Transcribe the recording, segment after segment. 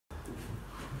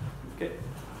Okay.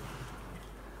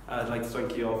 I'd like to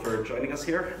thank you all for joining us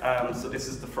here. So this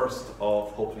is the first of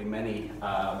hopefully many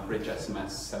Bridge SMS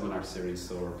seminar series,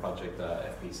 so our project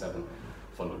FP7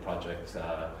 funded project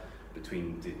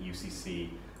between the UCC,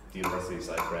 the University of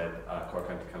Zagreb, Cork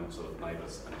County Council,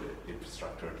 NIVAS and the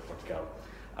Infrastructure de Portugal.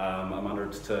 I'm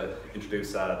honoured to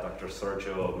introduce Dr.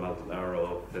 Sergio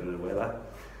Maldonado Villanueva,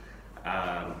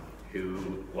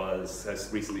 who has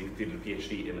recently completed a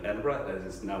PhD in Edinburgh and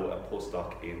is now a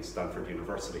postdoc in Stanford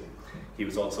University. He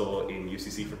was also in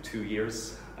UCC for 2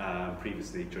 years,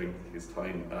 previously during his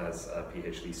time as a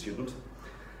PhD student.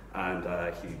 And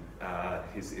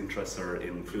his interests are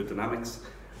in fluid dynamics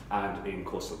and in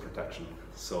coastal protection.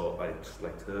 So I'd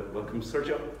like to welcome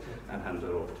Sergio and hand it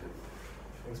over to him.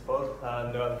 Thanks, Paul,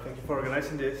 and thank you for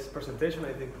organizing this presentation.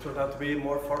 I think it turned out to be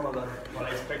more formal than what I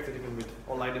expected, even with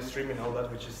online streaming and all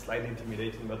that, which is slightly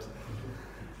intimidating. But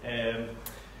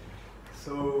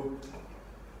so,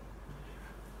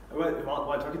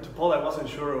 while talking to Paul, I wasn't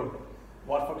sure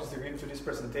what focus to give to this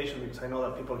presentation because I know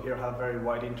that people here have very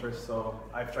wide interests. So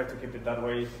I've tried to keep it that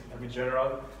way, a bit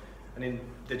general. And in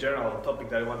the general topic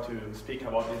that I want to speak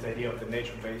about is the idea of the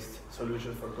nature-based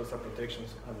solutions for coastal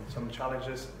protections and some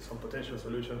challenges, some potential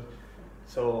solutions.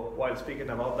 So while speaking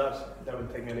about that will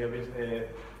take me a little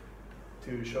bit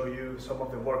to show you some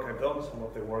of the work I've done, some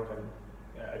of the work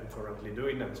I'm currently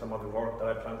doing, and some of the work that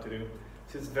I plan to do.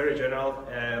 This is very general,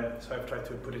 so I've tried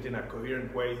to put it in a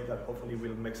coherent way that hopefully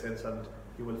will make sense and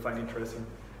you will find interesting.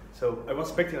 So I was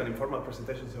expecting an informal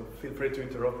presentation, so feel free to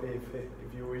interrupt me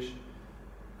if you wish.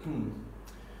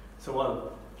 So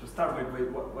well, to start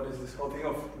with what is this whole thing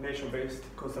of nature-based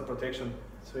coastal protection?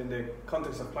 So in the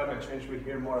context of climate change, we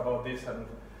hear more about this, and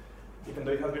even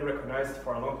though it has been recognized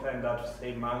for a long time that,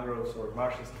 say, mangroves or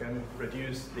marshes can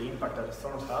reduce the impact that the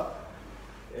storms have,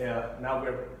 now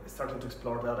we're starting to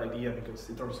explore that idea because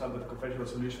it turns out that the conventional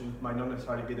solution might not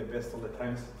necessarily be the best all the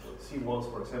times. So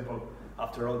seawalls, for example,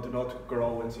 after all, do not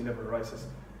grow when sea level rises.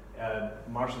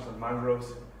 Marshes and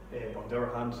mangroves, on the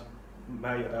other hand,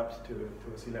 may adapt to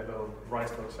a sea level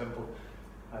rise, for example,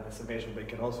 and as I mentioned, they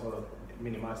can also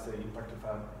minimize the impact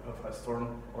of a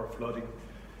storm or flooding.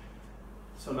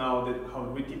 So now, how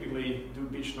we typically do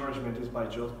beach nourishment is by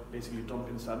just basically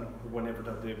dumping sand whenever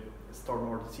that the storm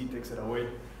or the sea takes it away.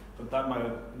 But that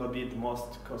might not be the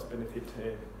most cost-benefit,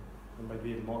 it might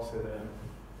be the most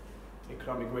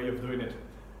economic way of doing it.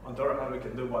 On the other hand, we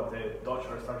can do what the Dutch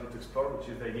are starting to explore, which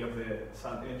is the idea of the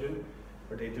sand engine,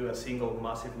 where they do a single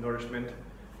massive nourishment,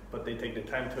 but they take the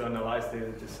time to analyze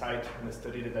the site and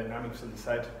study the dynamics of the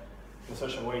site in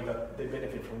such a way that they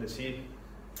benefit from the sea,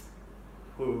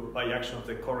 who, by action of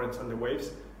the currents and the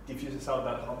waves, diffuses out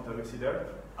that hump that we see there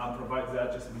and provides the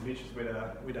adjacent beaches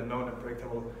with a known and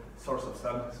predictable source of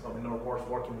sand. So we know worth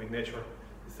working with nature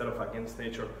instead of against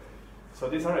nature. So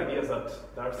these are ideas that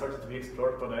are starting to be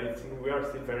explored, but I think we are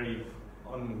still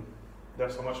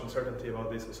there's so much uncertainty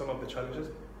about this. Some of the challenges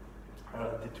are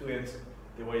at the two ends,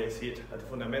 the way I see it, at the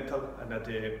fundamental and at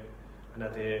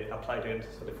the applied end.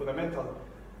 So the fundamental,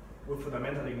 we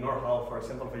fundamentally ignore how, for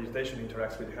example, vegetation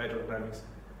interacts with the hydrodynamics.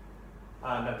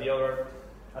 And at the other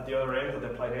end, at the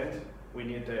applied end, we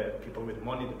need the people with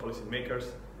money, the policy makers,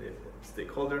 the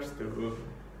stakeholders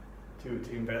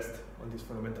to invest on this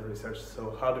fundamental research.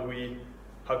 So how can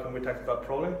we tackle that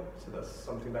problem? So that's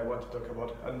something that I want to talk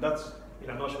about. And that's, in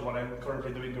a nutshell, what I'm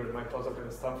currently doing during my postdoc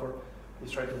at Stanford, is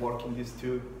try to work in these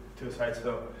two sides.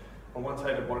 So on one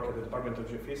side I work at the Department of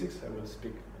Geophysics. I will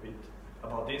speak a bit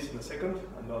about this in a second.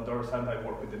 And on the other side I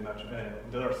work with the Natural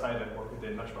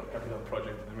Capital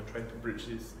Project, and I'm trying to bridge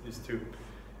these two.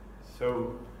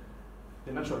 So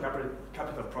the Natural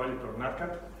Capital Project, or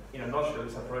NatCap, in a nutshell,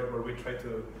 is a project where we try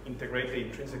to integrate the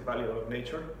intrinsic value of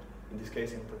nature, in this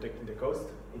case in protecting the coast,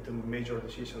 into major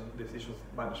decisions,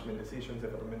 management decisions,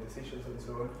 development decisions, and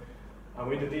so on. And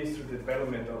we do this through the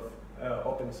development of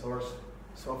open source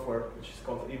software, which is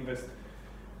called Invest,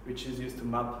 which is used to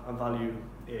map and value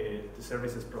the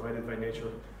services provided by nature.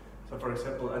 So for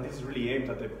example, and this is really aimed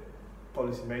at the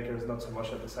policymakers, not so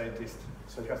much at the scientists.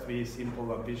 So it has to be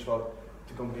simple and visual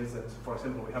to convince them. So for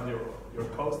example, we have your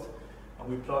coast, and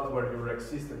we plot where your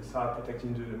ecosystems are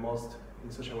protecting you the most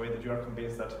in such a way that you are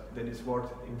convinced that then it's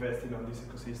worth investing on these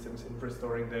ecosystems, in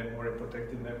restoring them or in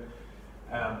protecting them.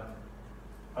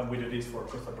 And we do this for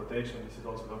coastal protection. This is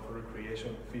also done for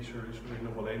recreation, fisheries,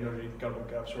 renewable energy, carbon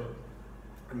capture,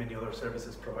 and many other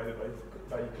services provided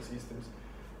by ecosystems.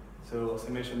 So as I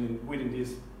mentioned, within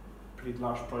this pretty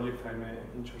large project, I'm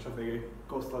in charge of the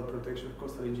coastal protection,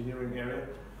 coastal engineering area.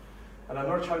 And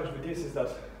another challenge with this is that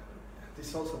this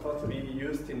is also thought to be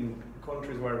used in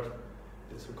countries where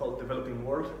so-called developing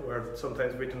world, where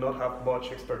sometimes we do not have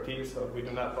much expertise or we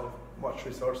do not have much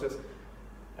resources.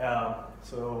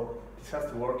 So this has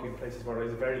to work in places where there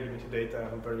is very limited data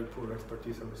and very poor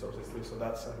expertise and resources too. So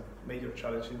that's a major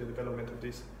challenge in the development of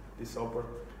this software.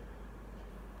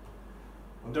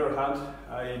 On the other hand,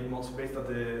 I'm also based at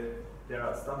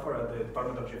at Stanford at the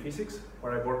Department of Geophysics,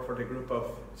 where I work for the group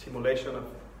of simulation of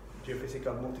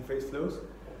geophysical multi-phase flows.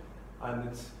 And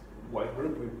it's a wide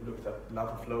group. We've looked at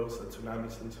lava flows, at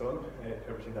tsunamis, and so on,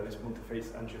 everything that is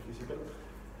multi-phase and geophysical.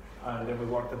 And then we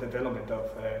worked at the development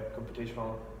of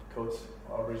computational codes,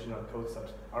 or original codes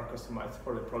that are customized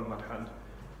for the problem at hand.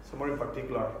 So more in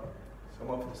particular, some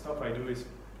of the stuff I do is,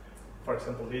 for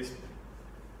example, this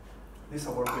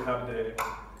work we have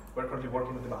we're currently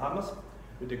working with the Bahamas,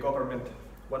 with the government.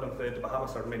 One of the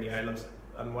Bahamas are many islands,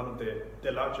 and one of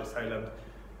the largest island,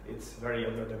 it's very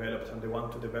underdeveloped, and they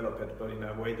want to develop it, but in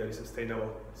a way that is sustainable.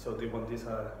 So they want this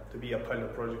to be a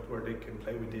pilot project where they can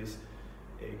play with this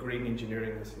green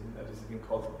engineering, that is being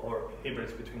called, or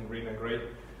hybrids between green and gray.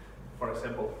 For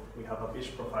example, we have a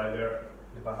beach profile there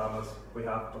in the Bahamas. We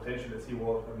have potentially a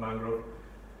seawall and mangrove,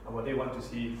 and what they want to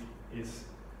see is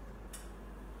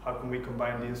how can we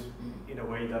combine this in a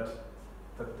way that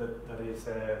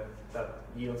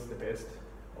yields the best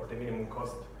or the minimum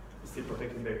cost, still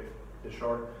protecting the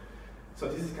shore. So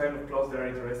this is kind of clause they're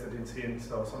interested in seeing.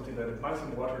 So something that the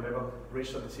maximum water level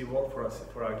reached at the seawall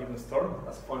for a given storm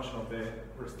as a function of the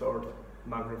restored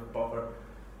mangrove buffer.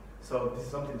 So this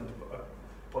is something that a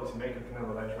policymaker can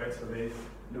analyze, right? So they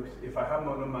look, if I have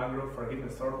no mangrove for a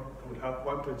given storm, I would have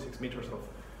 1.6 meters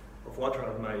of water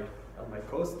at my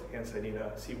coast. Hence, I need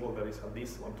a seawall that is at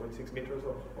least 1.6 meters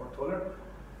or taller.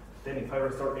 Then, if I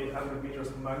restore 800 meters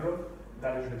of mangrove,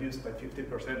 that is reduced by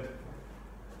 50%.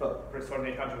 Well,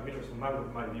 restoring 800 meters of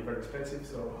mangrove might be very expensive,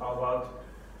 so how about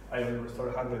I will restore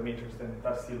 100 meters, then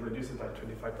that still reduces by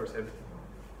 25%.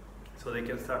 So they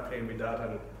can start playing with that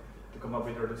and to come up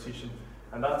with their decision.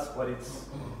 And that's what it's,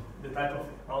 the type of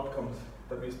outcomes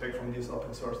that we expect from this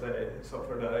open source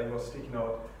software that I was speaking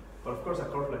about. But of course, a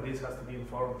course like this has to be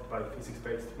informed by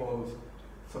physics-based models.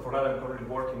 So for that, I'm currently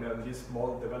working on this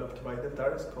model developed by the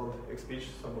TARS called XBeach.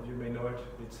 Some of you may know it.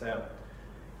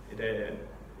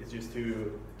 It's used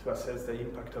to assess the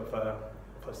impact of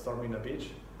a storm in a beach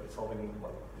by solving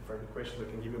different equations. We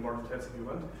can give you more details if you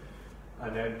want.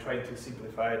 And then trying to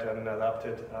simplify it and adapt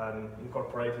it and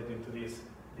incorporate it into this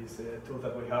tool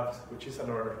that we have, which is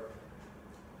another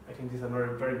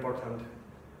very important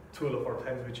tool of our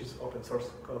times, which is open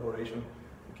source collaboration.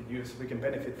 We can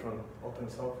benefit from open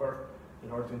software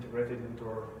in order to integrate it into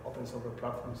our open software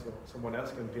platform, so someone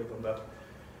else can build on that.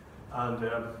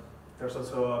 And there's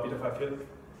also a bit of a field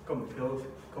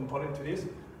component to this,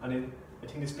 and I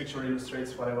think this picture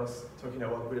illustrates what I was talking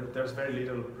about. There's very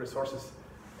little resources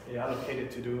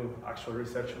allocated to do actual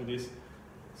research on this.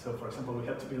 So for example, we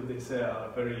had to build this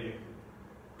very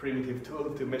primitive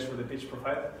tool to measure the beach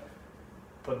profile,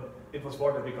 but it was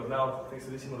worth it because now, thanks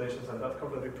to these simulations and that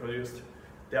code that we produced,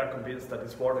 they are convinced that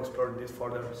it's worth exploring this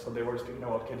further, so they were speaking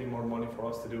about getting more money for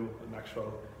us to do an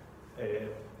actual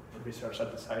research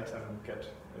at the site and get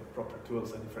proper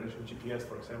tools and differential GPS,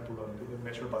 for example, and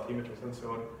measure bathymeters and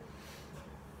so on.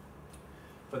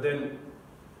 But then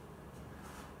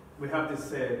we have this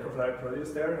curve that I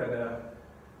produced there,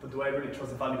 but do I really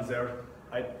trust the values there?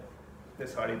 I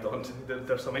necessarily don't.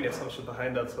 There's so many assumptions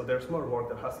behind that, so there's more work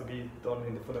that has to be done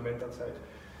in the fundamental side.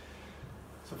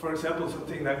 So for example,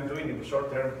 something I'm doing in the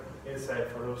short term is,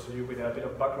 for those of you with a bit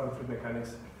of background in fluid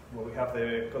mechanics, where we have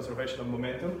the conservation of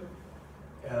momentum,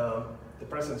 the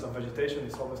presence of vegetation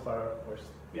is always part of,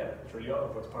 it's really all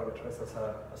of what's part of it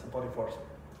as a body force,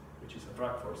 which is a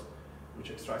drag force,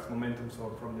 which extracts momentum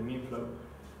from the mean flow.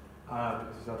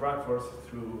 Because it's a drag force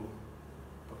through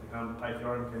pi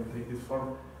theorem can take this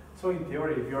form. So in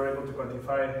theory, if you're able to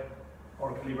quantify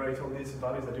or calibrate all these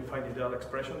values that you find in the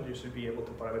expression, you should be able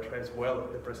to parameterize well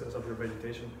the presence of your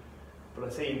vegetation. But I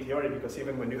say in theory because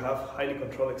even when you have highly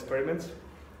controlled experiments,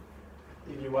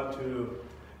 if you want to,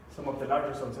 some of the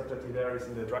largest uncertainty there is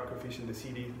in the drag coefficient, the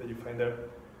CD that you find there.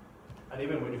 And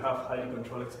even when you have highly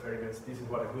controlled experiments, this is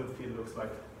what a good field looks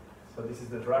like. So this is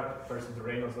the drag versus the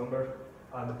Reynolds number.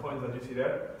 And the points that you see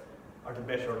there are the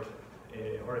measured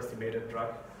or estimated drag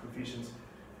coefficients.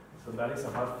 So that is a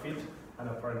bad fit, and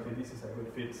apparently this is a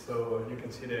good fit. So you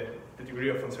can see the degree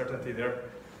of uncertainty there,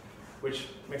 which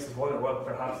makes us wonder, well,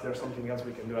 perhaps there's something else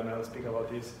we can do, and I'll speak about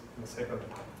this in a second.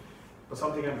 But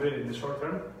something I'm doing in the short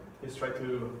term is try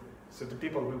to, so the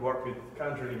people we work with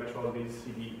can't really measure all these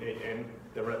CD, AN,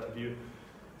 the relative view.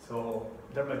 So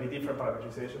there might be different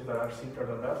parameterizations that are simpler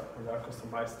than that, and are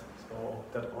customized, so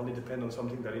that only depend on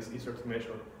something that is easier to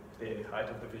measure. the height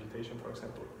of the vegetation, for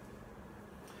example.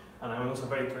 And I'm also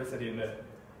very interested in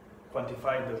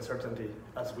quantifying the uncertainty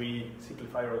as we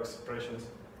simplify our expressions,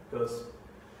 because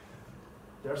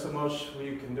there's so much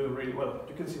you can do really well.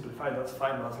 You can simplify, that's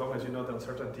fine, as long as you know the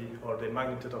uncertainty or the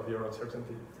magnitude of your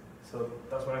uncertainty. So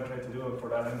that's what I'm trying to do, and for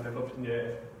that I'm developing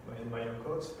in my own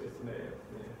codes based on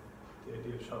the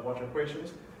idea of shallow water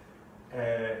equations,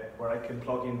 where I can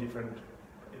plug in different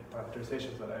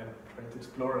parameterizations that I'm trying to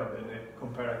explore and then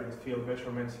compare against field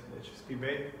measurements in HSP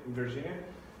Bay in Virginia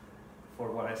for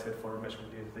what I said for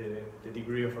measuring the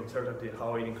degree of uncertainty,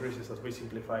 how it increases as we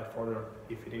simplify it further,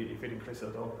 if it increases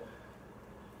at all.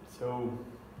 So,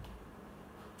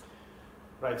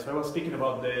 right, so I was speaking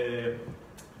about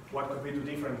what could we do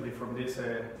differently from this.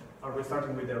 Are we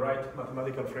starting with the right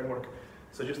mathematical framework?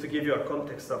 So just to give you a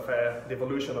context of the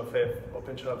evolution of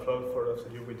open channel flow for those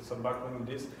of you with some background in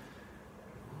this,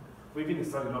 we've been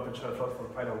studying open channel flow for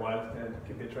quite a while, and it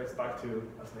can be traced back to,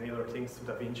 as many other things, to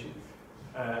Da Vinci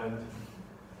and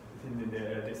in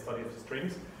the study of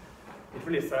streams. It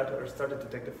really started to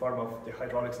take the form of the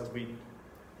hydraulics as we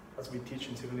teach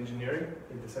in civil engineering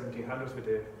in the 1700s with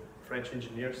the French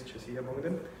engineers, Chessy among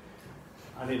them.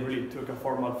 And it really took a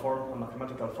formal form, a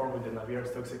mathematical form with the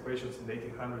Navier-Stokes equations in the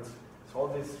 1800s. So all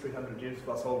these 300 years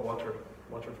was all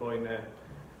water flowing,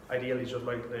 ideally just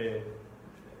like the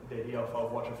idea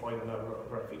of water flowing in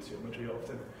a fixed geometry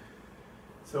often.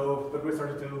 So, but we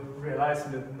started to realize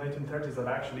in the 1930s that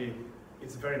actually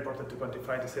it's very important to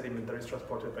quantify the sediment that is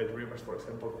transported by the rivers, for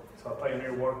example. So a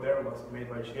pioneer work there was made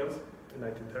by Shields in the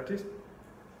 1930s,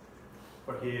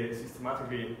 where he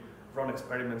systematically run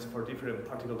experiments for different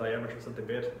particle diameters of the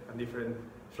bed and different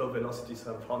flow velocities,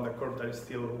 and found a curve that is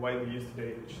still widely used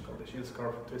today, which is called the Shields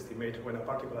curve, to estimate when a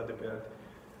particle at the bed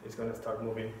is going to start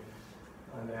moving.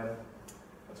 And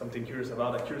something curious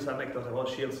about, a curious anecdote about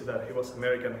Shields is that he was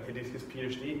American. He did his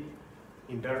PhD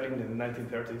in Berlin in the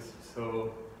 1930s.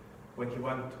 So when he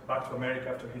went back to America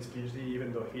after his PhD,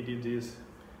 even though he did this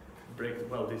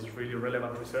really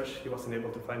relevant research, he wasn't able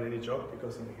to find any job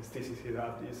because in his thesis he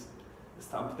had this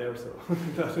stamp there. So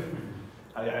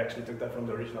I actually took that from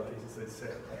the original thesis.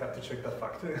 I have to check that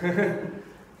fact.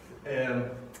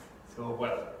 So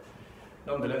well,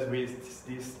 nonetheless,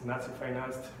 this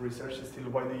Nazi-financed research is still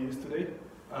widely used today,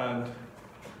 and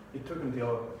it took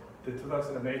until the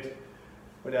 2008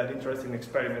 where they had an interesting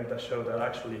experiment that showed that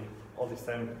actually all this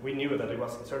time we knew that it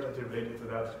was uncertainty related to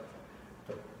that,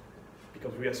 but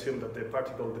because we assumed that the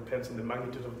particle depends on the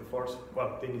magnitude of the force.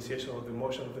 Well, the initiation of the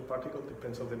motion of the particle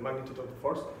depends on the magnitude of the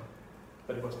force,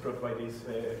 but it was proved by this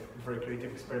very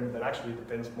creative experiment that actually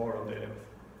depends more on the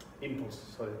impulse,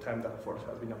 so the time that force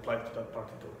has been applied to that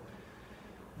particle.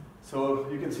 So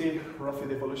you can see roughly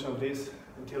the evolution of this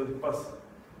until it was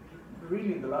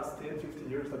really in the last 10, 50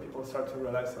 years that people start to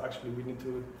realize actually we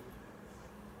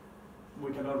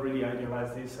cannot really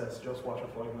idealize this as just water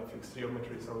flowing in a fixed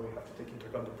geometry, so we have to take into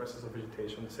account the presence of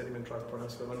vegetation, the sediment transport, and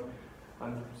so on.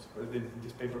 And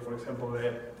this paper, for example,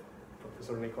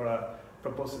 Professor Nicola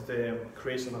proposes the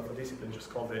creation of a discipline just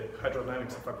called the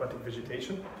hydrodynamics of aquatic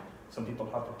vegetation. Some people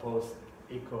have proposed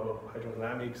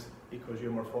eco-hydrodynamics,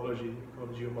 eco-geomorphology,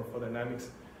 eco-geomorphodynamics.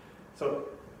 So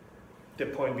the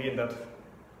point being that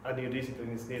a new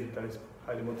discipline is needed that is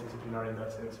highly multidisciplinary in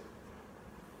that sense.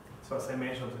 So as I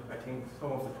mentioned, I think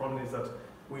some of the problem is that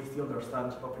we still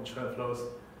understand open channel flows,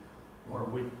 or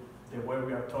the way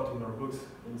we are taught in our books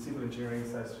in civil engineering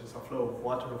as just a flow of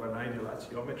water of an ideal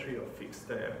geometry of fixed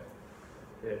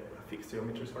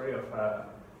geometry, of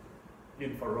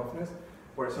uniform roughness.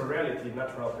 Whereas in reality,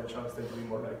 natural open channels tend to be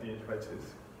more like this, right? So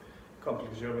it's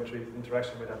complex geometry,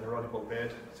 interaction with an erodible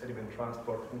bed, sediment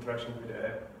transport, interaction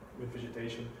with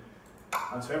vegetation.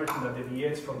 And so everything that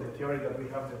deviates from the theory that we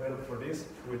have developed for this,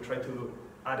 we try to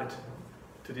add it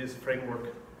to this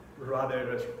framework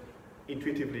rather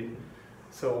intuitively.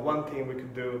 So one thing we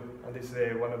could do, and this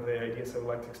is one of the ideas I would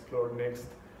like to explore next,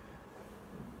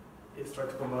 is try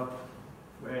to come up,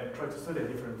 try to study a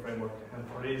different framework. And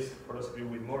for this, for those of you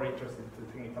with more interest in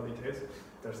the technical details,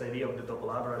 there's the idea of the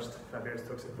double averaged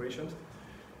Navier-Stokes equations,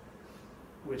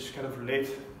 which kind of relate.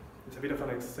 It's a bit of an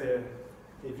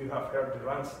if you have heard the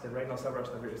Reynolds average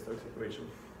Navier-Stokes equation,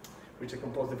 which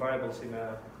decomposes the variables in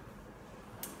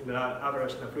an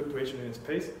average and a fluctuation in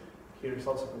space. Here is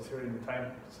also considering the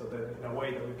time, so that in a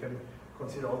way that we can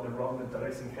consider all the roundness that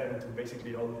is inherent in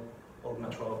basically all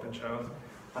natural open channels.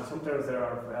 And some terms that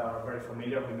are very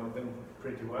familiar, we know them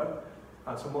pretty well,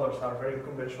 and some others are very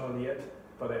unconventional yet,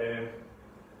 but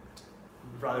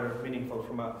rather meaningful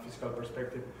from a physical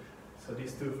perspective. So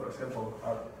these two, for example,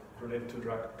 are related to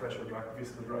drag, pressure drag,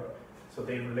 viscous drag. So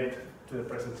they relate to the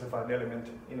presence of an element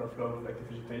in our flow, like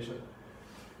the vegetation.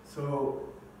 So,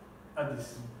 and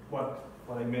this is what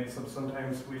I meant.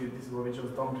 Sometimes this is what we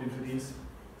just dumped into this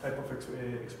type of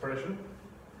expression,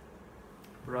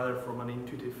 rather from an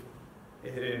intuitive,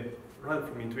 rather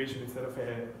from intuition instead of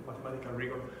a mathematical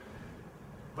rigor.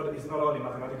 But it's not only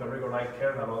mathematical rigor I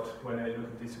care about when I look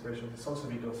at these equations. It's also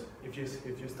because if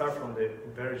you start from the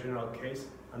very general case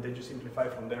and then you simplify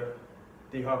from there,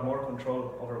 then you have more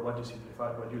control over what you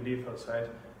simplify, what you leave outside,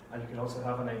 and you can also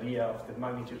have an idea of the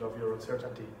magnitude of your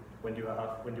uncertainty when you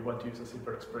want to use a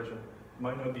simple expression. You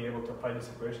might not be able to apply this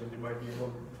equation. You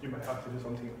might have to do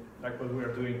something like what we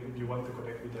are doing if you want to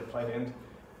connect with the applied end,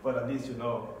 but at least you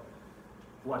know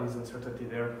what is uncertainty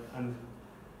there. And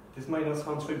this might not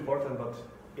sound so important, but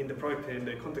in the project, in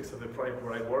the context of the project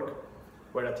where I work,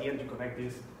 where at the end you connect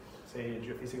these, say,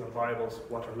 geophysical variables,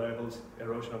 water levels,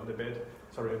 erosion of the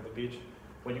of the beach,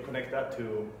 when you connect that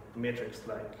to metrics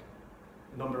like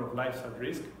number of lives at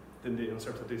risk, then the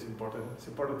uncertainty is important. It's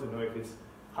important to know if it's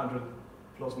 100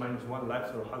 plus minus 1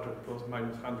 lives or 100 plus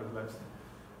minus 100 lives.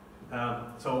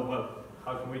 Well,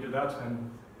 how can we do that?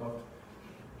 I'm not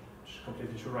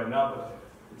completely sure right now, but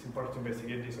it's important to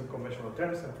investigate these unconventional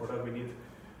terms, and for that we need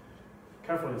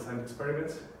carefully designed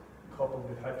experiments coupled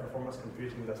with high performance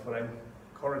computing. That's what I'm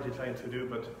currently trying to do,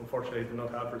 but unfortunately I do not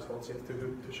have results yet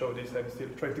to show this. I'm still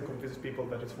trying to convince people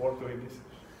that it's worth doing this.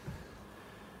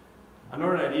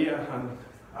 Another idea, and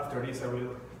after this I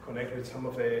will connect with some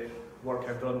of the work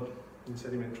I've done in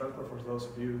sediment transport for those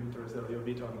of you interested a little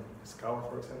bit on scour,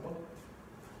 for example.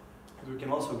 We can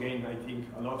also gain, I think,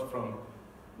 a lot from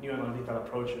new analytical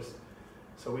approaches.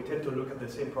 So we tend to look at the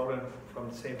same problem from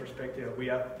the same perspective. We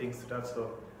add things to that,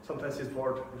 so sometimes it's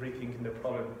worth rethinking the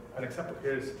problem. An example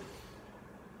here is,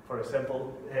 for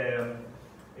example,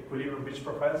 equilibrium beach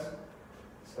profiles.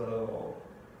 So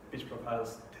beach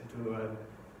profiles tend to,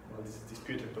 well, this is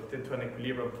disputed, but tend to an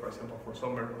equilibrium, for example, for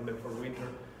summer and then for winter.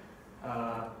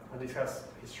 And this has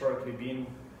historically been,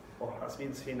 or has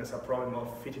been seen as a problem of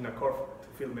fitting a curve to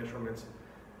field measurements.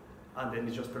 And then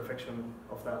it's just perfection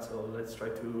of that, so let's try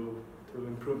to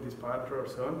improve this parameter or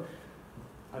so on.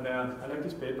 And I like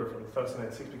this paper from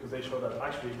 2006 because they show that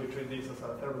actually if we treat this as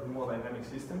a thermodynamic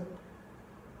system,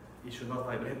 it should not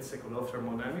violate second law of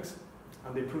thermodynamics.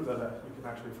 And they prove that you can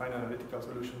actually find analytical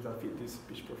solutions that fit these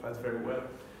beach profiles very well.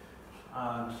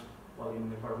 And well,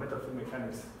 in environmental fluid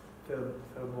mechanics,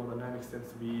 thermodynamics tends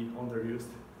to be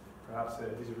underused. Perhaps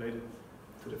this is related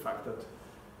to the fact that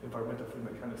environmental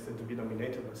fluid mechanics tend to be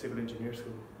dominated by civil engineers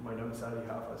who might not necessarily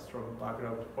have a strong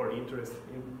background or interest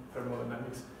in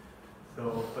thermodynamics.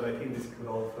 So, but I think this could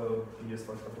also be used,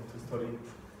 for example, to study,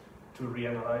 to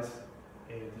reanalyze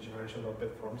the generation of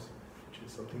bed forms, which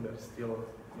is something that is still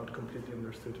not completely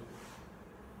understood.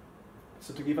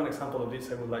 So to give an example of this,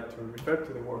 I would like to refer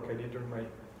to the work I did during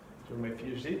my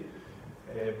PhD.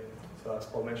 So as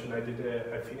Paul mentioned,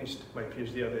 I finished my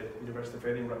PhD at the University of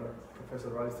Edinburgh.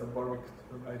 Professor Alistair Borwick,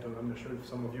 I'm not sure if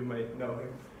some of you might know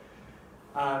him.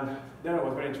 And then I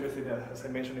was very interested, as I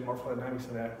mentioned, in morphodynamics,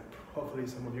 and hopefully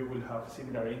some of you will have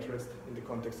similar interest in the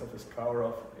context of the scour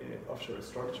of offshore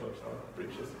structures or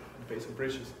bridges, basic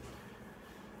bridges.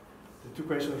 The two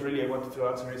questions really I wanted to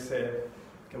answer is,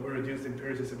 can we reduce the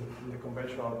empiricism in the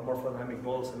conventional morphodynamic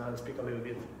models? And I'll speak a little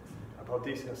bit about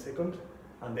this in a second.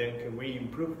 And then can we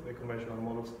improve the conventional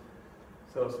models?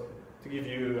 So to give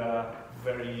you a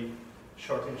very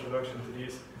short introduction to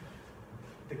this,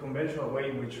 the conventional way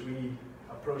in which we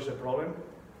approach the problem,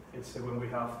 it's when we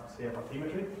have, say, a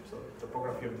bathymetry, so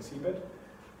topography of the seabed,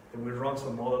 then we run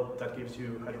some model that gives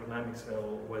you hydrodynamics,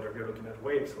 so whether you're looking at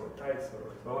waves or tides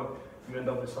or so on, you end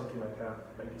up with something like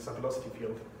this, a velocity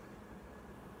field.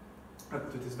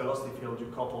 And to this velocity field, you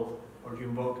couple or you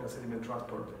invoke a sediment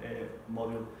transport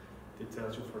module. It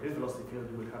tells you for his velocity field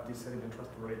you will have these sediment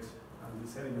transport rates. And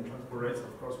the sediment transport rates,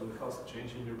 of course, will cause a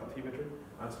change in your bathymetry,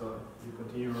 and so you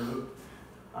continue your loop.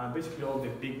 And basically all the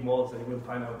big models that you will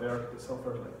find out there, the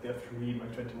software like Def3,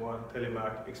 Mach21,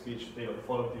 Telemac, XBeach, they all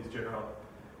follow this general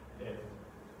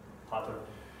pattern.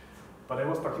 But I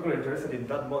was particularly interested in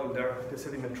that model there, the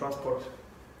sediment transport,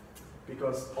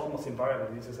 because almost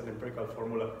invariably this is an empirical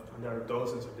formula, and there are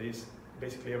dozens of these.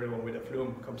 Basically everyone with a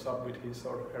flume comes up with his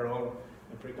or her own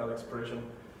empirical expression.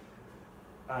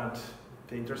 And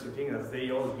the interesting thing is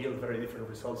they all yield very different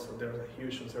results, so there's a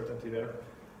huge uncertainty there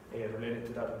related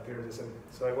to that empiricism.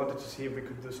 So I wanted to see if we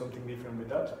could do something different with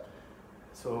that.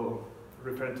 So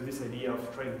referring to this idea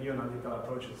of trying new analytical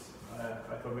approaches,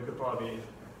 I thought we could probably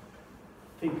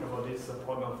think about this as a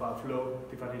form of a flow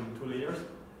divided in two layers,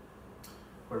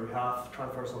 where we have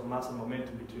transfers of mass and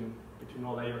momentum between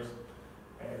all layers.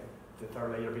 The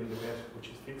third layer being the bed, which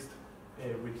is fixed,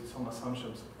 with some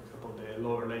assumptions. For example, the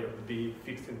lower layer would be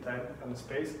fixed in time and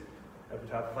space. It would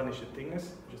have vanished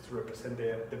thickness, just to represent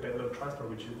the bedrock transport,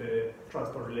 which is the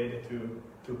transport related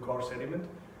to core sediment,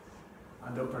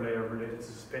 and the upper layer related to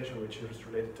suspension, which is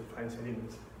related to fine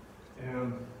sediments.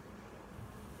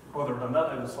 Other than that,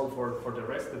 I will solve for the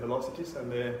rest, the velocities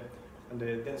and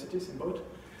the densities in both.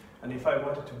 And if I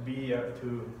wanted to be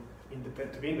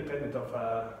independent of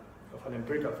an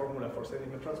empirical formula for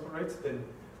sediment transport rates, then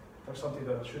there's something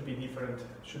that should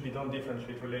be done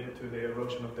differently related to the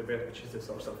erosion of the bed, which is the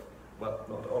source of, well,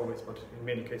 not always, but in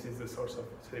many cases, the source of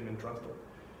sediment transport.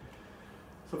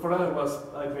 So for that,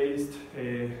 I based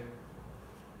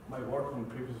my work on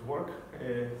previous work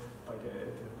by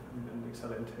an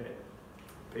excellent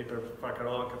paper by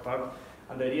Carol and Capag.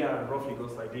 And the idea roughly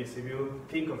goes like this. If you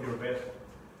think of your bed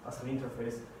as an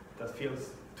interface that feels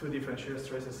two different shear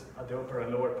stresses at the upper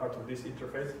and lower part of this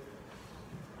interface,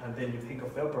 and then you think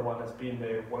of the upper one as being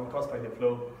the one caused by the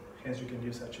flow, hence you can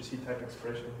use a HC type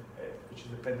expression, which is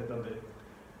dependent on the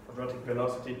quadratic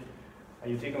velocity,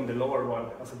 and you think on the lower one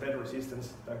as a bed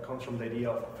resistance that comes from the idea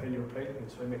of a failure plate in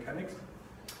soil mechanics,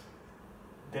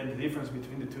 then the difference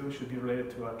between the two should be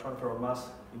related to a transfer of mass,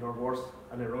 in other words,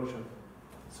 an erosion.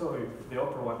 So if the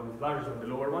upper one is larger than the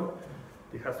lower one,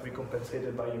 it has to be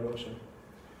compensated by erosion.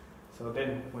 So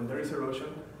then, when there is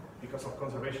erosion, because of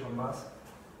conservation of mass,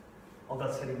 all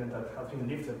that sediment that has been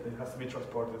lifted, it has to be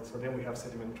transported. So then we have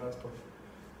sediment transport.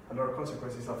 Another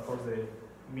consequence is, of course, the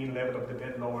mean level of the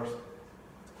bed lowers.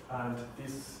 And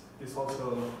this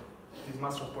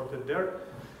mass transported there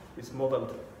is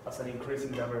modeled as an increase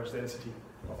in the average density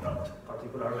of that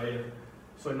particular layer.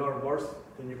 So in other words,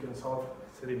 then you can solve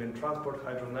sediment transport,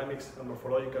 hydrodynamics, and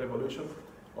morphological evolution,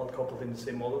 all coupled in the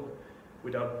same model,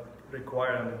 without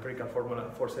requiring an empirical formula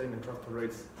for sediment transport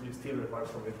rates. You still require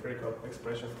some empirical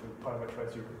expressions to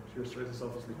parameterize your stresses,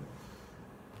 obviously.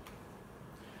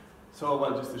 So,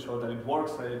 well, just to show that it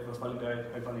works, I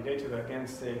validated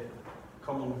against a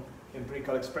common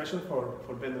empirical expression for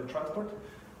bedrock transport.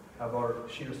 We have our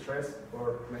shear stress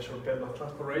or measured bedrock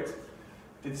transport rates.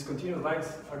 The discontinuous lines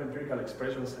are empirical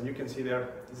expressions, and you can see there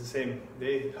it's the same.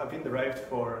 They have been derived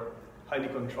for highly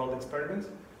controlled experiments,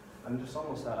 and there's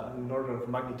almost an order of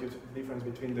magnitude difference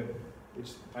between them,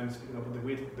 which I'm speaking of the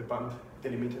width of the band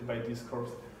delimited by these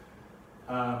curves.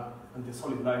 And the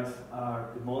solid lines are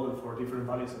the model for different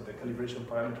values of the calibration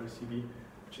parameter CB,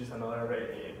 which is another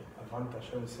advantage,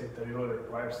 I would say, that it only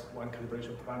requires one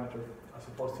calibration parameter as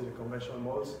opposed to the conventional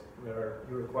models where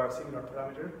you require a similar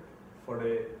parameter for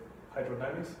the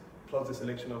hydrodynamics plus the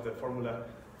selection of the formula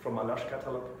from a large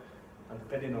catalog, and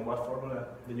depending on what formula,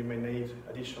 then you may need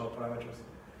additional parameters.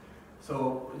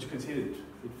 So as you can see,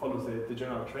 it follows the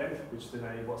general trend, which then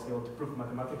I was able to prove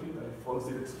mathematically that it follows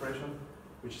the expression,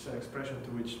 which is an expression to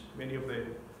which many of the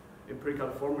empirical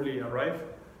formulae arrive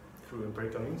through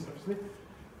empirical means, obviously,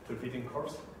 through fitting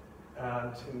curves.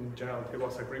 And in general, there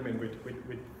was agreement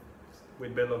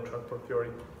with bedrock transport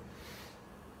theory.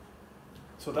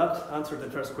 So that answered the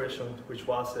first question, which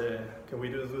was, can we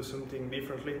do something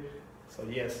differently? So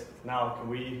yes, now can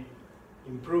we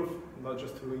improve, not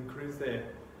just to increase the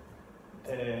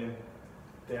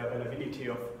availability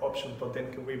of options, but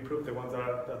then can we improve the ones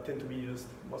that tend to be used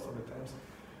most of the times?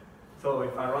 So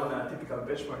if I run a typical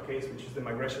benchmark case, which is the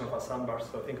migration of a sandbar,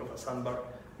 so think of a sandbar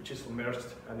which is submerged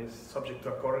and is subject to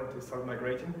a current to start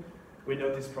migrating. We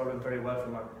know this problem very well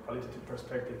from a qualitative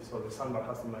perspective. So the sandbar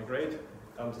has to migrate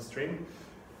down the stream,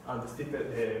 and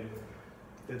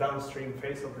the downstream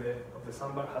face of the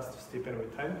sandbar has to steepen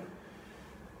with time.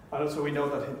 And also we know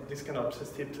that this cannot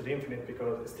steepen to the infinite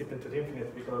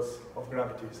because of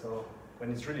gravity. So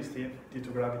when it's really steep, due to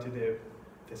gravity,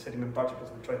 the sediment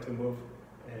particles will try to move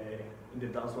in the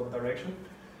downslope direction,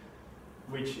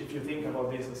 which, if you think about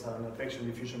this as an advection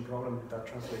diffusion problem, that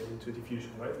translates into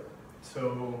diffusion, right?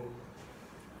 So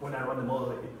when I run the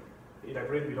model, it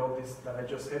agreed with all this that I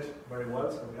just said very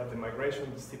well. So we have the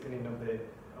migration, the steepening of the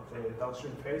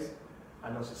downstream phase,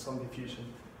 and also some diffusion.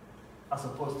 As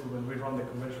opposed to when we run the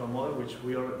conventional model, which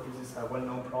this is a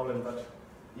well-known problem, but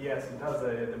yes, it has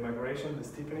the migration, the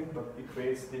steepening, but it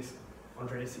creates these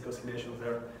unrealistic oscillations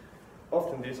there.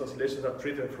 Often these oscillations are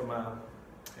treated from a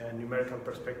numerical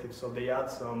perspective, so they add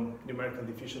some numerical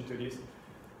diffusion to this,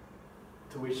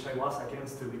 to which I was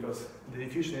against too, because the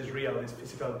diffusion is real, it's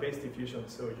physical-based diffusion,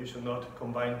 so you should not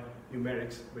combine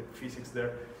numerics with physics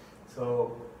there.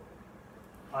 So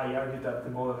I argued that the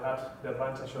model had the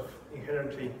advantage of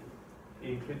inherently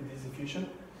including this diffusion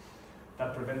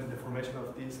that prevented the formation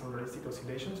of these unrealistic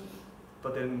oscillations,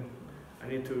 but then I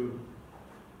need to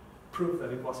prove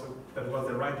that it was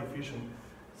the right diffusion.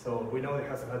 So we know it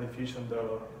has a high diffusion,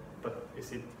 though, but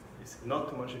is it not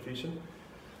too much diffusion?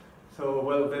 So,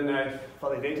 well, then I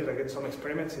validated against some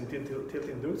experiments in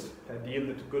tilting dunes that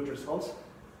yielded good results,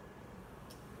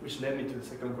 which led me to the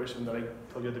second question that I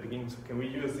told you at the beginning. So can we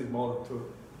use this model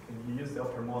can we use the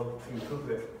upper model to improve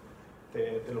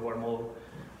the lower model?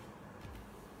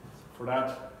 For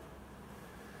that,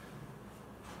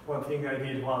 one thing I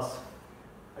did was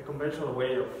a conventional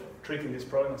way of treating this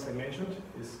problem, as I mentioned,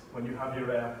 is when you have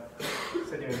your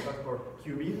sediment transport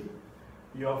QB,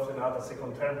 you often add a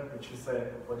second term, which is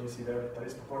what you see there, that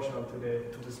is proportional to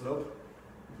the slope,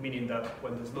 meaning that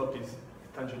when the slope is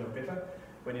tangent of beta,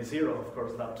 when it's zero, of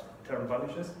course, that term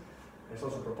vanishes. It's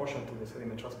also proportional to the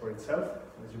sediment transport itself,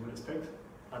 as you would expect,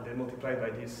 and then multiplied by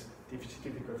this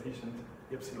diffusivity coefficient,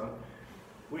 epsilon,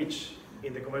 which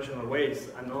in the conventional way is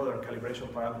another calibration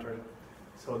parameter.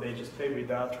 So they just play with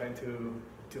that, trying to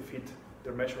fit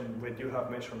their measurement when you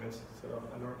have measurements, so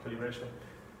another calibration,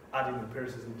 adding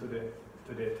empiricism to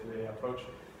the approach.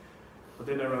 But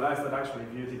then I realized that actually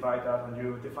if you divide that and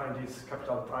you define this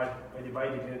capital pi by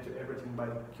dividing it into everything by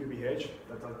QBH,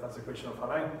 that's a equation of a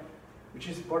line, which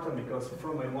is important because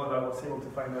from my model I was able to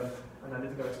find an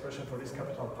analytical expression for this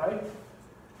capital pi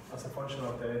as a function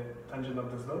of the tangent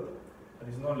of the slope. And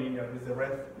it's non-linear. It's the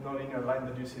red non-linear line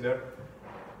that you see there.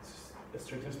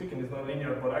 Strictly speaking, it's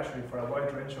non-linear, but actually for a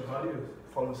wide range of values,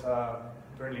 follows a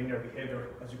very linear behavior,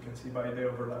 as you can see by the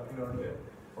overlapping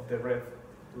of the red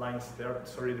lines there.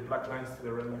 Sorry, the black lines to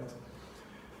the red lines.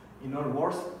 In other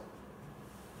words,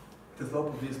 the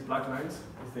slope of these black lines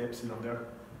is the epsilon there.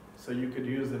 So you could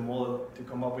use the model to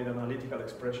come up with an analytical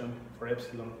expression for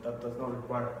epsilon that does not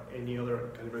require any other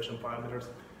calibration parameters.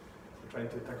 Trying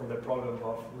to tackle the problem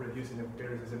of reducing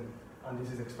empiricism, and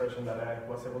this is the expression that I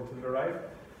was able to derive,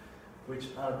 which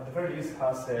at the very least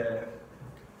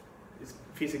is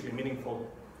physically meaningful.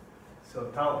 So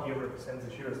tau here represents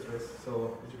the shear stress.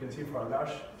 So as you can see, for a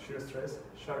large shear stress,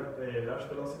 large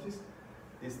velocities,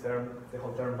 this term, the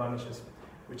whole term vanishes,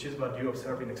 which is what you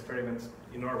observe in experiments.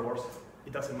 In other words,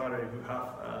 it doesn't matter if you have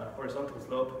a horizontal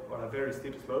slope or a very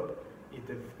steep slope.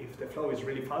 If the flow is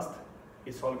really fast,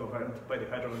 it's all governed by the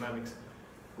hydrodynamics,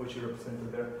 which is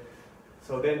represented there.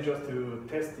 So then just to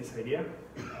test this idea,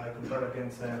 I compared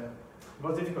against, it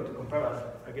was difficult to compare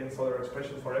against other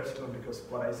expressions for epsilon because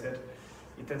what I said,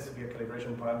 it tends to be a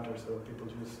calibration parameter, so people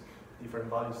use different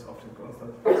values, often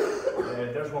constant.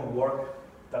 There's one work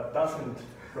that doesn't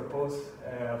propose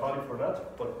a value for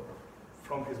that, but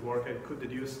from his work I could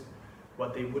deduce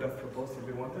what they would have proposed if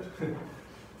they wanted,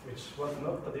 which was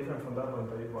not that different from that one,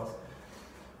 but it was.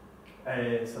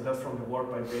 So that's from the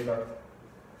work by Baylor.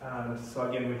 And so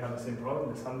again, we have the same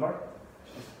problem, the sandbar.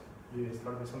 You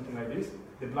start with something like this.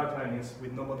 The black line is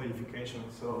with no modification,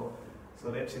 so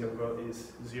the epsilon growth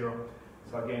is 0.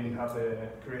 So again, you have the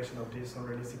creation of these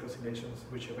unrealistic oscillations,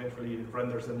 which eventually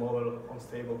renders the model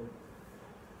unstable.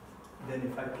 Then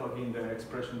if I plug in the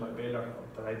expression by Baylor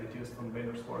that I deduced from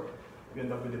Baylor's work, we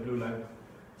end up with the blue line.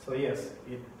 So yes,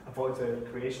 it avoids the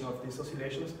creation of these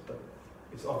oscillations, but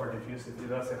it's over diffusive. It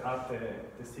doesn't have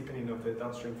the steepening of the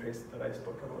downstream phase that I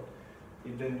spoke about.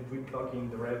 Then we plug in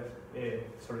the red, the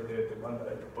one that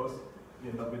I proposed, we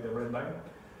end up with the red line,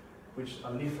 which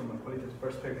at least from a qualitative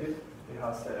perspective, it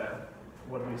has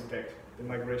what we expect, the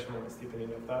migration and the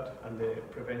steepening of that, and the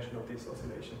prevention of these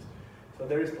oscillations. So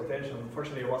there is potential.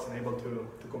 Unfortunately, I wasn't able to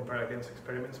compare against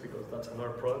experiments because that's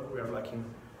another problem. We are lacking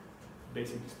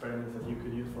basic experiments that you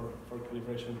could use for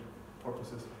calibration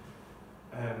purposes.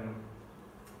 And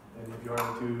if you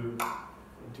are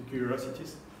into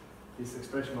curiosities, this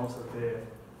expression also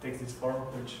takes this form,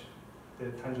 which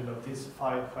the tangent of this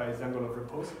phi is the angle of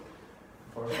repose.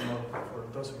 For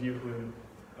those of you who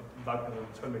background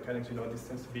in soil mechanics, you know this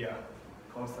tends to be a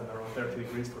constant around 30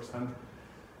 degrees for sand.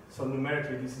 So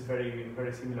numerically, this is very,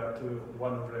 very similar to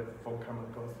 100 von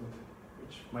Karman constant,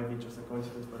 which might be just a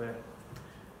coincidence, but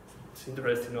it's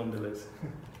interesting nonetheless.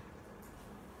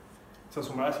 So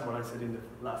summarizing what I said in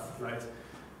the last slides,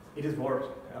 it is worth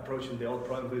approaching the old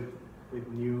problem with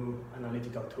new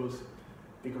analytical tools,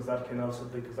 because that can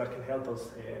help us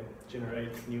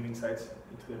generate new insights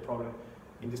into the problem.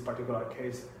 In this particular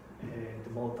case, the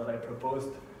model that I proposed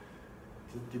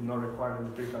did not require an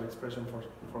empirical expression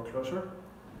for closure,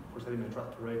 for sediment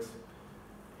transport rates,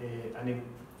 and it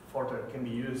further can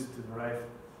be used to derive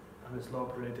a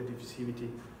slope-related diffusivity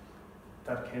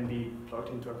that can be plugged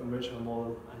into a conventional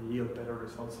model and yield better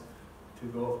results to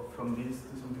go from this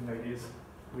to something like this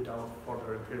without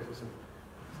further empiricism.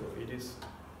 So it is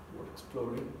worth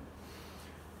exploring.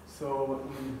 So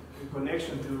in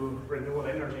connection to renewable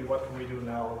energy, what can we do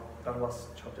now? That was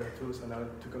chapter 2, so now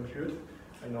to conclude,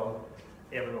 I know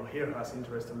everyone here has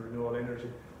interest in renewable energy,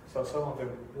 So some of the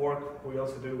work we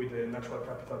also do with the natural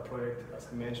capital project, as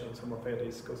I mentioned, some of it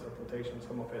is coastal protection,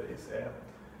 some of it is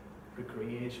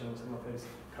recreation, some of it is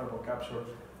carbon capture.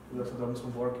 We also done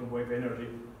some work in wave energy,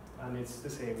 and it's the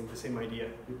same idea.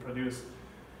 We produce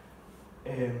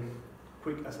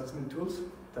quick assessment tools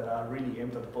that are really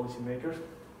aimed at the policymakers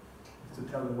to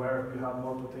tell them where you have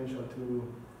more potential to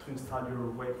install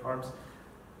your wave farms.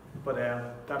 But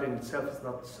that in itself is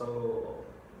not so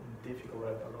difficult,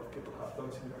 right? A lot of people have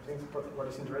done similar things. But what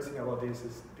is interesting about this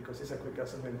is because it's a quick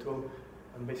assessment tool,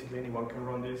 and basically anyone can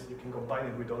run this, you can combine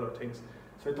it with other things.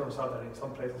 So it turns out that in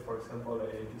some places, for example,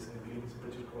 this in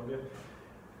British Columbia,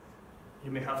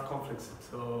 you may have conflicts.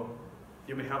 So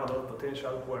you may have a lot of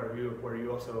potential where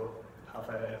you also have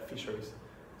fisheries.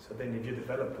 So then if you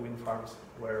develop wind farms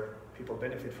where people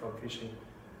benefit from fishing,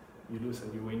 you lose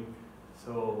and you win.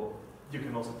 So you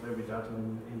can also play with that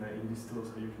in this tool,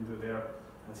 so you can do there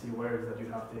and see where is that you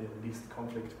have the least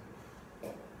conflict.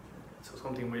 So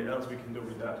something else we can do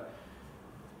with that,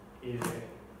 in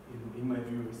my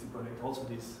view, is to connect also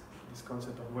this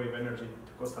concept of wave energy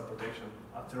to coastal protection.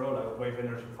 After all, a wave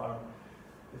energy farm,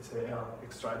 it's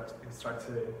extracts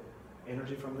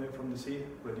energy from the sea,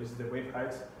 reduces the wave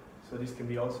heights. So this can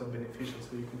be also beneficial.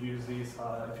 So you can use this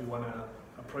if you want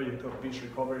a project of beach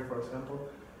recovery, for example,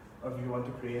 or if you want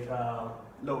to create a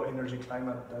low energy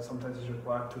climate that sometimes is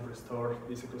required to restore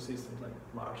these ecosystems like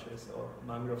marshes or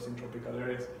mangroves in tropical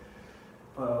areas.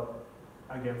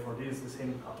 Again, for this, the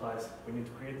same applies. We need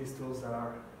to create these tools that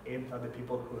are aimed at the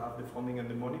people who have the funding and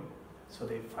the money, so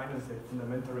they finance the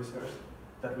fundamental research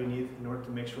that we need in order to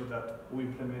make sure that we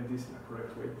implement this in a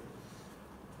correct way.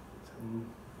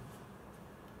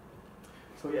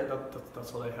 So yeah,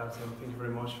 that's all I have. So thank you very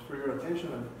much for your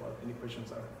attention, and well, any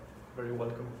questions are very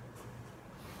welcome.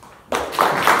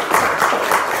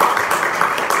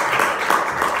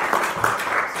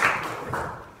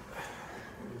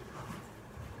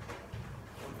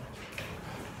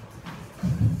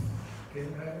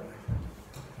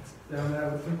 I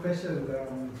have two questions.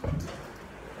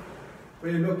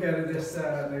 When you look at this,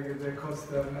 like the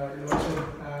coastal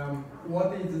erosion,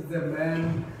 what is the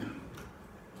main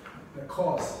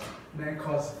cause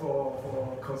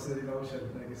for coastal erosion?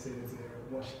 Like you said, it's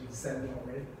washing sand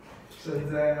away. So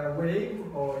is it a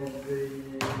wave, or is the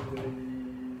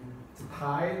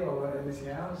tide, or anything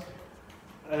else?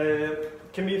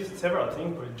 Can be several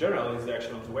things, but in general, it's the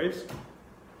action of the waves.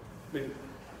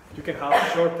 You can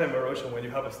have short-term erosion when you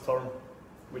have a storm,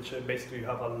 which basically you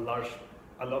have a lot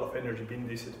of energy being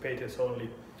dissipated suddenly.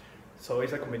 So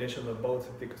it's a combination of both,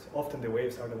 because often the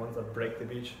waves are the ones that break the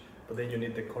beach, but then you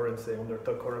need the currents, the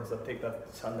undertow currents that take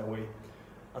that sand away.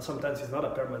 And sometimes it's not a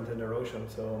permanent erosion.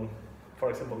 So, for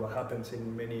example, what happens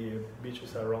in many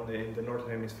beaches around in the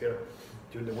northern hemisphere,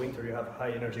 during the winter you have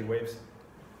high energy waves,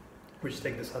 which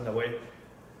take the sand away,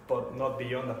 but not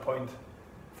beyond a point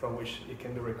from which it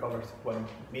can be recovered. What it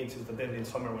means is that then in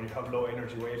summer, when you have low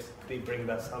energy waves, they bring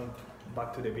that sand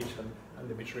back to the beach, and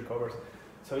the beach recovers.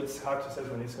 So it's hard to say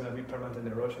when it's going to be permanent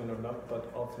erosion or not,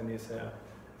 but often it's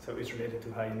related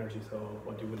to high energy, so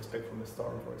what you would expect from a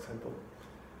storm, for example.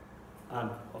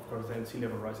 And of course then sea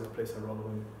level rise plays a role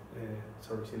when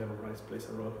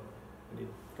it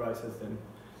rises, then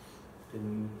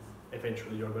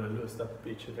eventually you're going to lose that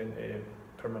beach event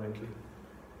permanently.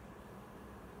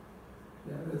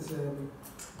 Yeah, that's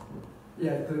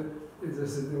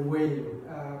it's the wave.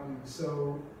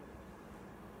 So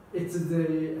it's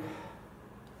the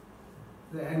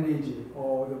energy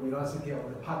or the velocity of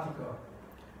the particle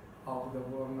of the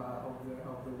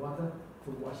water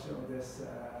to wash all this.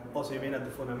 Also, you mean at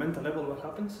the fundamental level, what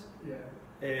happens?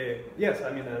 Yeah. Yes,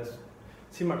 I mean,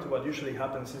 similar to what usually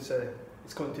happens is a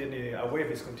wave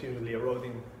is continually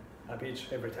eroding a beach.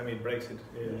 Every time it breaks, it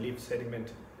leaves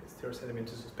sediment. It stirs sediment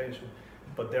to suspension.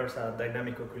 But there's a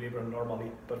dynamic equilibrium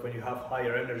normally. But when you have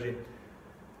higher energy,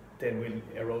 then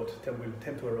will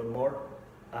tend to erode more.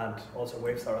 And also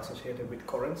waves are associated with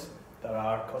currents that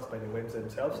are caused by the waves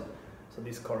themselves. So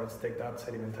these currents take that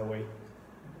sediment away.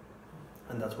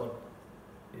 And that's what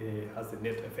has the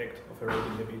net effect of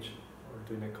eroding the beach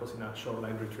or causing a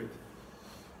shoreline retreat.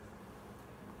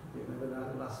 The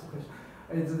last question.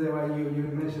 It's the way you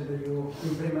mentioned that you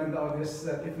implement all this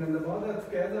different model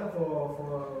together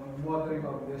for modeling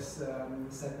of this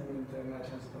sediment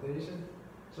transportation.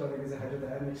 So there is a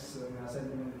hydrodynamics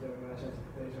sediment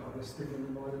transportation of this different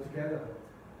model together.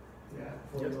 Yeah,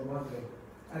 for your modeling.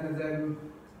 And then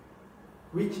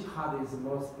which part is the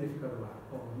most difficult one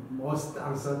or most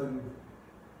uncertain?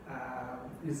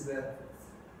 Is that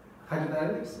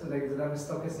hydrodynamics, like the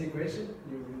stochastic equation?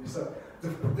 So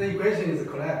the equation is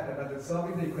correct, but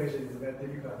solving the equation is very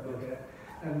difficult. Okay,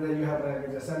 and then you have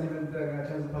the sediment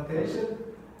transportation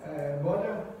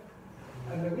model.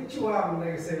 And which one,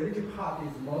 like say, which part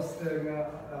is most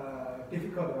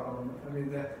difficult one? I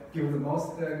mean, give the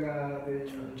most the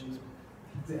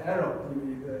error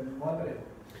in the modeling.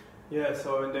 Yeah,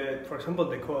 so in the, for example,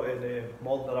 the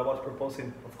model that I was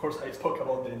proposing, of course I spoke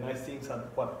about the nice things and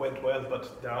what went well,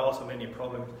 but there are also many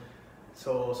problems.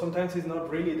 So sometimes it's not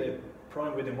really the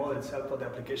problem with the model itself, but the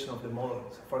application of the model.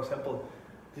 So for example,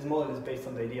 this model is based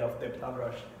on the idea of depth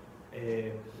average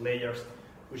layers,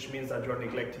 which means that you're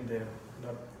neglecting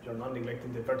you're not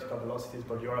neglecting the vertical velocities,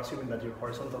 but you're assuming that your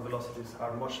horizontal velocities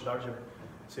are much larger.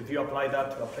 So if you apply that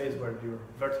to a place where your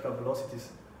vertical velocities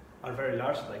are very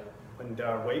large, like when there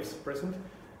are waves present,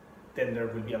 then there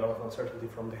will be a lot of uncertainty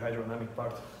from the hydrodynamic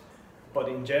part. But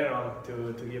in general,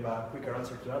 to give a quicker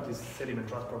answer to that, is sediment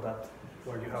transport that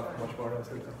where you have much more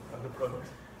uncertainty on the product,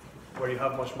 where you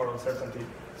have much more uncertainty.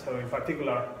 So in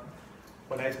particular,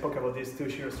 when I spoke about these two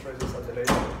shear stresses at the layer,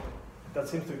 that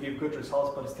seems to give good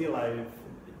results, but still I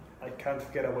can't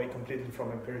get away completely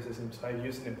from empiricism. So I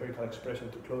use an empirical expression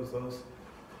to close those,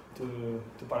 to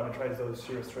parameterize those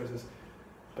shear stresses.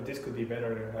 But this could be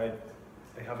better.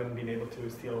 I haven't been able to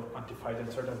still quantify the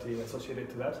uncertainty associated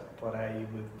to that, but I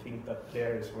would think that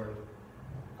there is where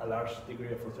a large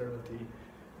degree of uncertainty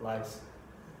lies.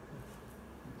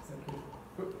 Thank you.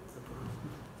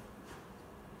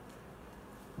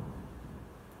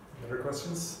 Other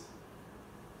questions?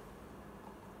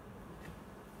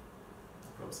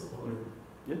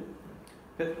 Yeah.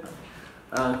 Good.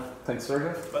 Thanks,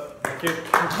 Sergio. But thank you.